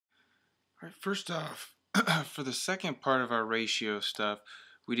All right, first off, for the second part of our ratio stuff,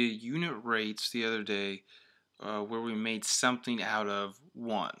 we did unit rates the other day where we made something out of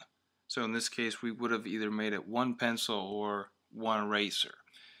 1. So in this case, we would have either made it 1 pencil or 1 eraser.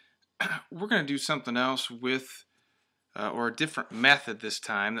 We're going to do something else with, or a different method this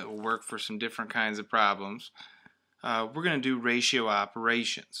time that will work for some different kinds of problems. We're going to do ratio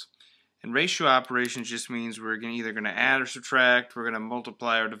operations. And ratio operations just means we're either going to add or subtract, we're going to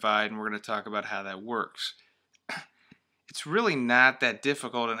multiply or divide, and we're going to talk about how that works. It's really not that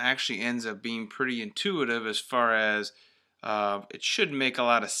difficult and actually ends up being pretty intuitive as far as it should make a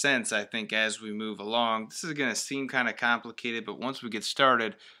lot of sense, I think, as we move along. This is going to seem kind of complicated, but once we get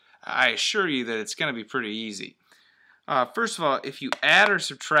started, I assure you that it's going to be pretty easy. First of all, if you add or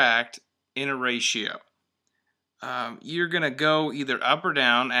subtract in a ratio, you're going to go either up or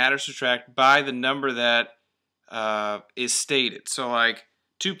down, add or subtract, by the number that is stated. So like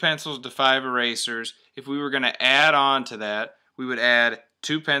 2 pencils to 5 erasers, if we were going to add on to that, we would add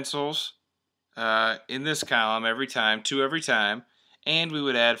 2 pencils in this column every time, 2 every time, and we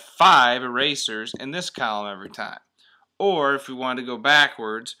would add 5 erasers in this column every time. Or if we wanted to go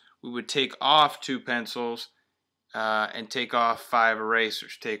backwards, we would take off 2 pencils and take off 5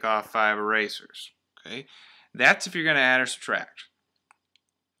 erasers, take off 5 erasers. Okay? That's if you're going to add or subtract.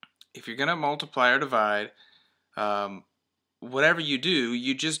 If you're going to multiply or divide, whatever you do,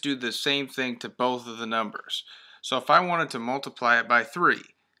 you just do the same thing to both of the numbers. So if I wanted to multiply it by 3,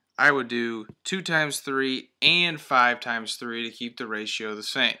 I would do 2 times 3 and 5 times 3 to keep the ratio the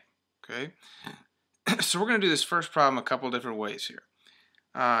same. Okay? So we're going to do this first problem a couple different ways here.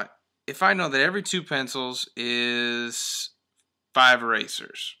 If I know that every 2 pencils is 5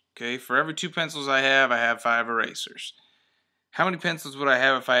 erasers, okay, for every 2 pencils I have 5 erasers. How many pencils would I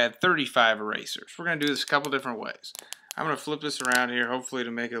have if I had 35 erasers? We're going to do this a couple different ways. I'm going to flip this around here, hopefully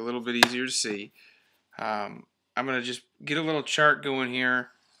to make it a little bit easier to see. I'm going to just get a little chart going here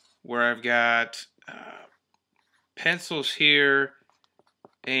where I've got pencils here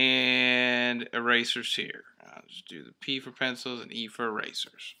and erasers here. I'll just do the P for pencils and E for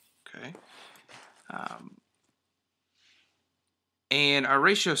erasers. Okay. And our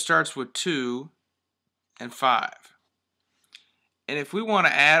ratio starts with 2 and 5. And if we want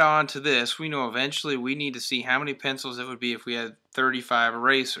to add on to this, we know eventually we need to see how many pencils it would be if we had 35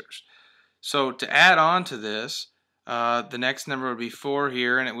 erasers. So to add on to this, the next number would be 4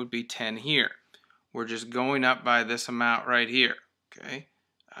 here and it would be 10 here. We're just going up by this amount right here. Okay,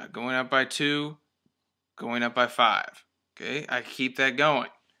 going up by 2, going up by 5. Okay, I can keep that going.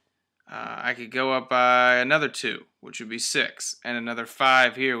 I could go up by another 2, which would be 6, and another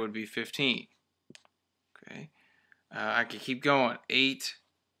 5 here would be 15. Okay, I could keep going. 8,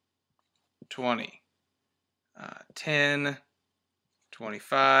 20, 10,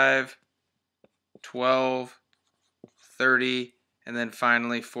 25, 12, 30, and then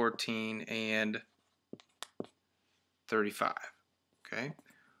finally 14 and 35. Okay,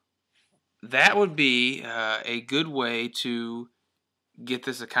 that would be a good way to get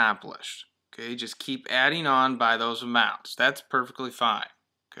this accomplished. Okay, just keep adding on by those amounts. That's perfectly fine.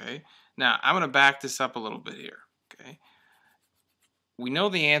 Okay, now I'm going to back this up a little bit here. Okay, we know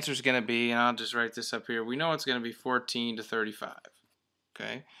the answer is going to be, and I'll just write this up here, we know it's going to be 14 to 35.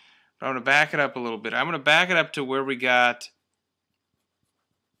 Okay, but I'm going to back it up a little bit. I'm going to back it up to where we got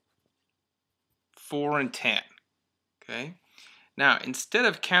 4 and 10. Okay, now instead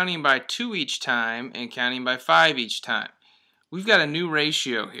of counting by 2 each time and counting by 5 each time, we've got a new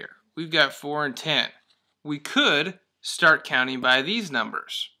ratio here. We've got 4 and 10. We could start counting by these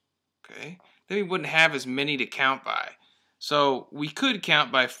numbers. Okay, then we wouldn't have as many to count by. So we could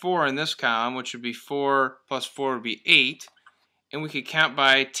count by 4 in this column, which would be 4 plus 4 would be 8. And we could count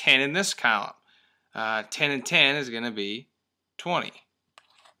by 10 in this column. 10 and 10 is going to be 20.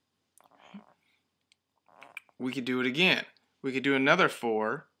 We could do it again. We could do another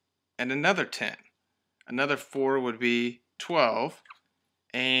 4 and another 10. Another 4 would be 12,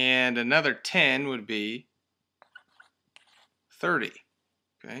 and another 10 would be 30.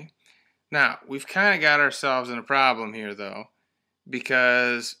 Okay. Now, we've kind of got ourselves in a problem here, though,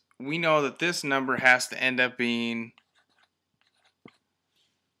 because we know that this number has to end up being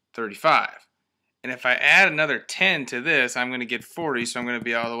 35. And if I add another 10 to this, I'm going to get 40, so I'm going to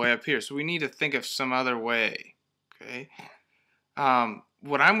be all the way up here. So we need to think of some other way. Okay.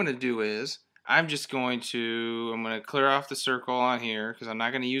 What I'm going to do is, I'm going to clear off the circle on here because I'm not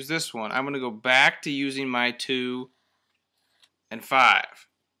going to use this one. I'm going to go back to using my 2 and 5.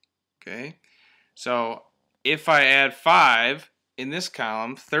 Okay, so if I add 5 in this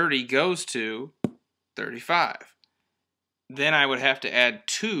column, 30 goes to 35. then I would have to add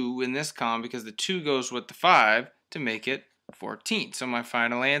 2 in this column because the 2 goes with the 5 to make it 14. So my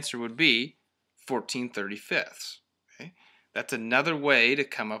final answer would be 14/35. Okay? That's another way to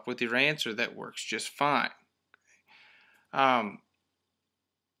come up with your answer that works just fine.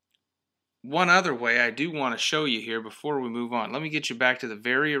 One other way I do want to show you here before we move on. Let me get you back to the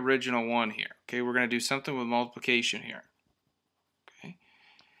very original one here. Okay, we're going to do something with multiplication here. Okay.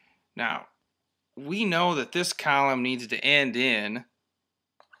 Now, we know that this column needs to end in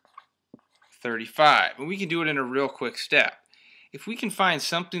 35. And we can do it in a real quick step. If we can find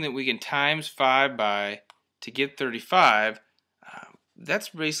something that we can times 5 by to get 35, that's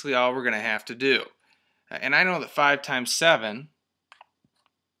basically all we're going to have to do. And I know that 5 times 7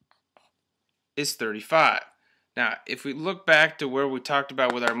 is 35. Now, if we look back to where we talked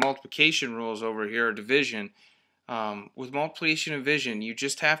about with our multiplication rules over here, or division, with multiplication and division, you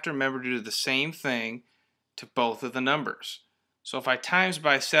just have to remember to do the same thing to both of the numbers. So if I times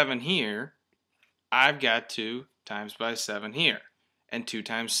by 7 here, I've got to times by 7 here. And 2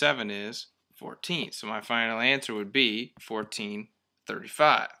 times 7 is 14. So my final answer would be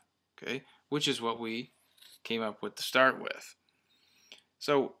 14/35, okay, which is what we came up with to start with.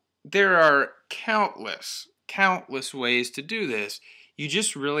 So there are countless ways to do this. You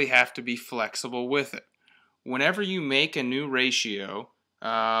just really have to be flexible with it. Whenever you make a new ratio,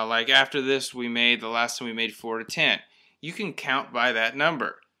 like after this the last time we made 4/10, you can count by that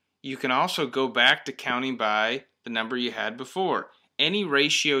number. You can also go back to counting by the number you had before. Any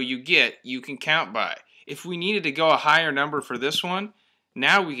ratio you get, you can count by. If we needed to go a higher number for this one,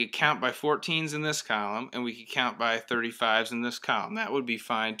 now we could count by 14s in this column, and we could count by 35s in this column. That would be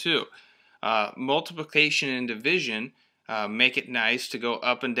fine too. Multiplication and division make it nice to go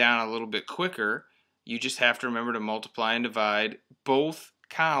up and down a little bit quicker. You just have to remember to multiply and divide both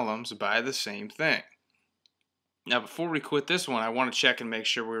columns by the same thing. Now, before we quit this one, I want to check and make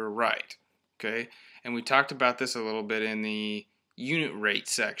sure we were right. Okay, and we talked about this a little bit in the unit rate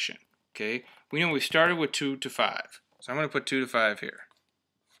section. Okay, we know we started with 2 to 5, so I'm going to put 2 to 5 here.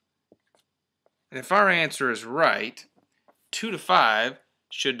 And if our answer is right, 2 to 5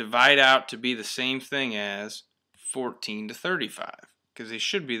 should divide out to be the same thing as 14/35, because they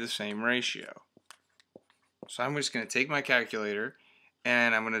should be the same ratio. So I'm just going to take my calculator,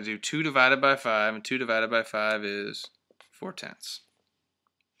 and I'm going to do 2 divided by 5, and 2 divided by 5 is 4/10.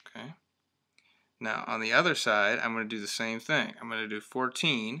 Okay. Now, on the other side, I'm going to do the same thing. I'm going to do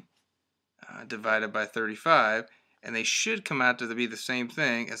 14 divided by 35, and they should come out to be the same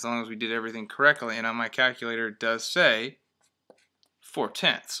thing as long as we did everything correctly. And on my calculator, it does say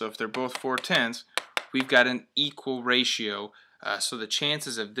 4/10. So if they're both 4/10, we've got an equal ratio. So the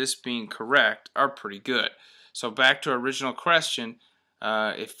chances of this being correct are pretty good. So back to our original question,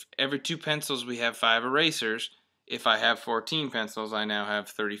 if every 2 pencils we have 5 erasers, if I have 14 pencils, I now have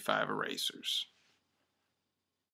 35 erasers.